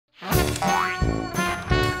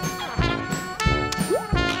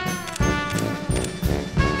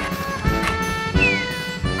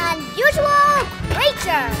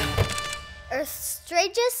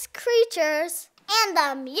strangest creatures and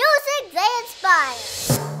the music they inspire.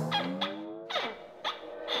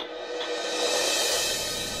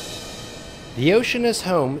 The ocean is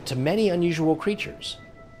home to many unusual creatures,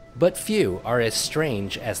 but few are as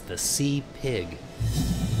strange as the sea pig.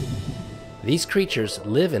 These creatures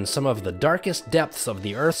live in some of the darkest depths of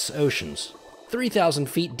the Earth's oceans, 3,000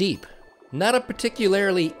 feet deep. Not a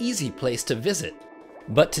particularly easy place to visit,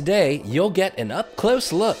 but today you'll get an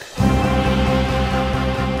up-close look.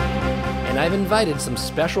 And I've invited some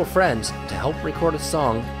special friends to help record a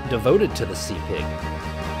song devoted to the sea pig.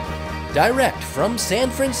 Direct from San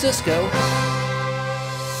Francisco,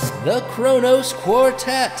 the Kronos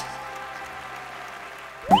Quartet.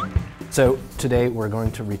 So today we're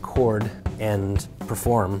going to record and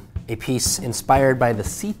perform a piece inspired by the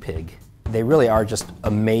sea pig. They really are just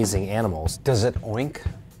amazing animals. Does it oink?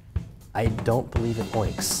 I don't believe it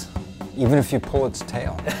oinks. Even if you pull its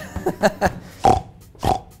tail?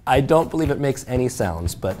 I don't believe it makes any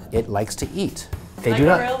sounds, but it likes to eat. They do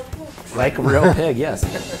not. Like a real pig, yes.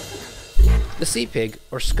 The sea pig,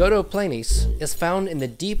 or Scotoplanes, is found in the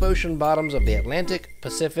deep ocean bottoms of the Atlantic,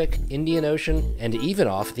 Pacific, Indian Ocean, and even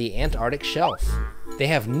off the Antarctic shelf. They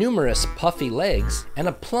have numerous puffy legs and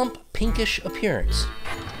a plump, pinkish appearance.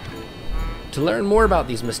 To learn more about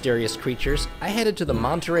these mysterious creatures, I headed to the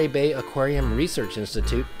Monterey Bay Aquarium Research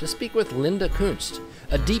Institute to speak with Linda Kuhnz,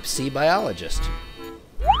 a deep sea biologist.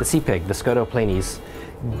 The sea pig, the Scotoplanes,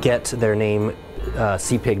 get their name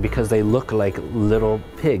sea pig because they look like little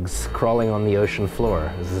pigs crawling on the ocean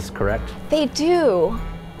floor. Is this correct? They do.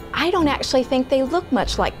 I don't actually think they look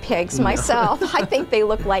much like pigs myself. I think they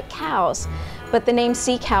look like cows. But the name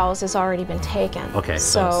sea cows has already been taken. Okay,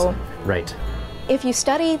 so right. If you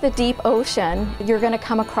study the deep ocean, you're going to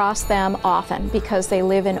come across them often because they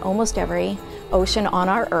live in almost every ocean on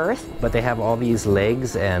our Earth. But they have all these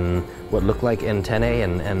legs and what look like antennae,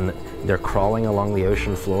 and they're crawling along the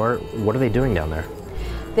ocean floor. What are they doing down there?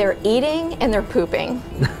 They're eating and they're pooping.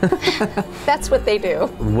 That's what they do.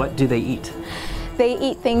 What do they eat? They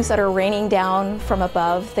eat things that are raining down from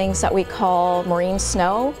above, things that we call marine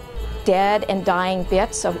snow, dead and dying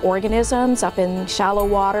bits of organisms up in shallow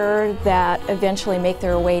water that eventually make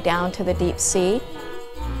their way down to the deep sea.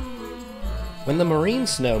 When the marine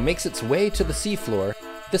snow makes its way to the seafloor,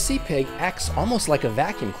 the sea pig acts almost like a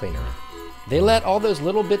vacuum cleaner. They let all those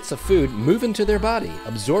little bits of food move into their body,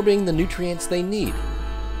 absorbing the nutrients they need.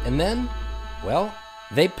 And then, well,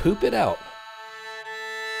 they poop it out.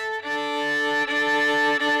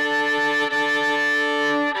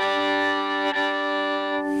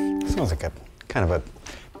 Sounds like a kind of a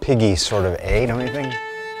piggy sort of A, don't you think?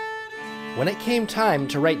 When it came time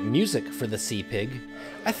to write music for the sea pig,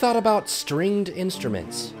 I thought about stringed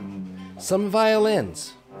instruments, some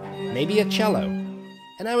violins, maybe a cello,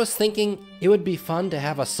 and I was thinking it would be fun to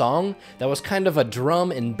have a song that was kind of a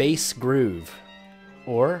drum and bass groove.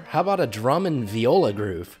 Or how about a drum and viola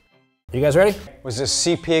groove? You guys ready? Was this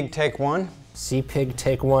sea pig take one? Sea pig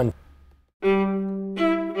take one.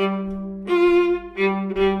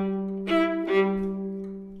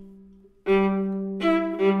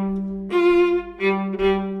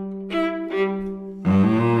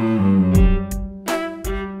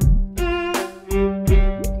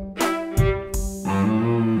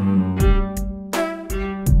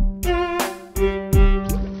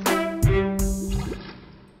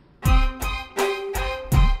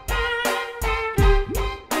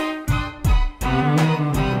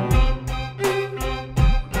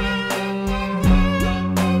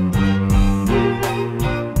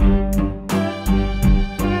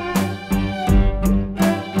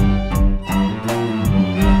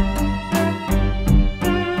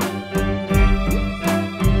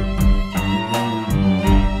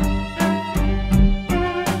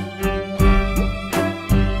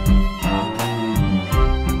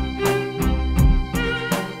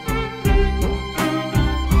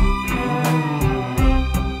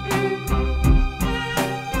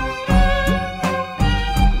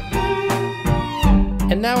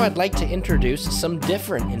 And now I'd like to introduce some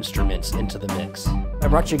different instruments into the mix. I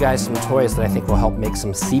brought you guys some toys that I think will help make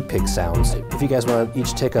some sea pig sounds. If you guys want to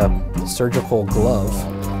each take a surgical glove.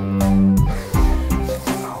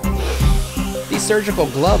 These surgical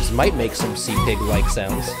gloves might make some sea pig-like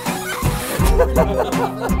sounds.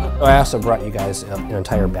 Oh, I also brought you guys an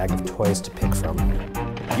entire bag of toys to pick from.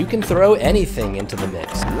 You can throw anything into the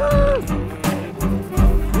mix.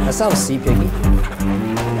 That sounds sea piggy.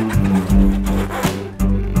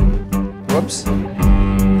 Whoops.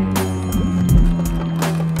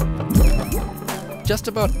 Just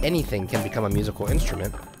about anything can become a musical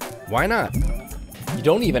instrument. Why not? You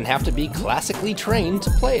don't even have to be classically trained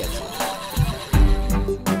to play it.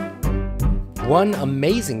 One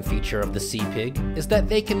amazing feature of the sea pig is that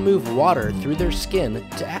they can move water through their skin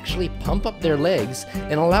to actually pump up their legs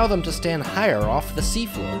and allow them to stand higher off the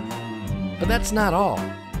seafloor. But that's not all.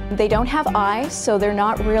 They don't have eyes, so they're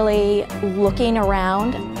not really looking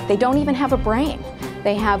around. They don't even have a brain.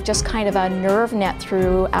 They have just kind of a nerve net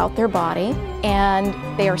throughout their body, and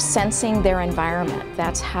they are sensing their environment.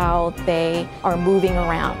 That's how they are moving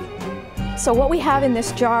around. So what we have in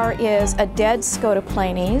this jar is a dead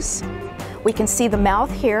Scotoplanes. We can see the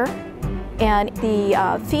mouth here and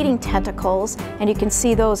the feeding tentacles, and you can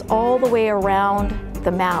see those all the way around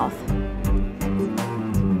the mouth.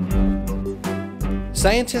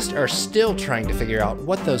 Scientists are still trying to figure out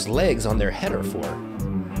what those legs on their head are for.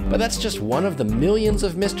 But that's just one of the millions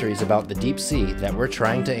of mysteries about the deep sea that we're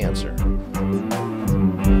trying to answer.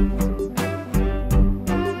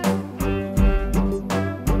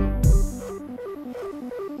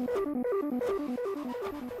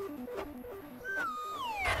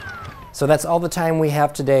 So that's all the time we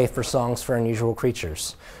have today for Songs for Unusual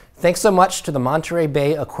Creatures. Thanks so much to the Monterey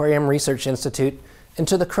Bay Aquarium Research Institute and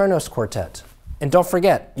to the Kronos Quartet. And don't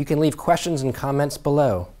forget, you can leave questions and comments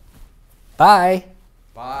below. Bye!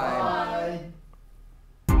 Bye.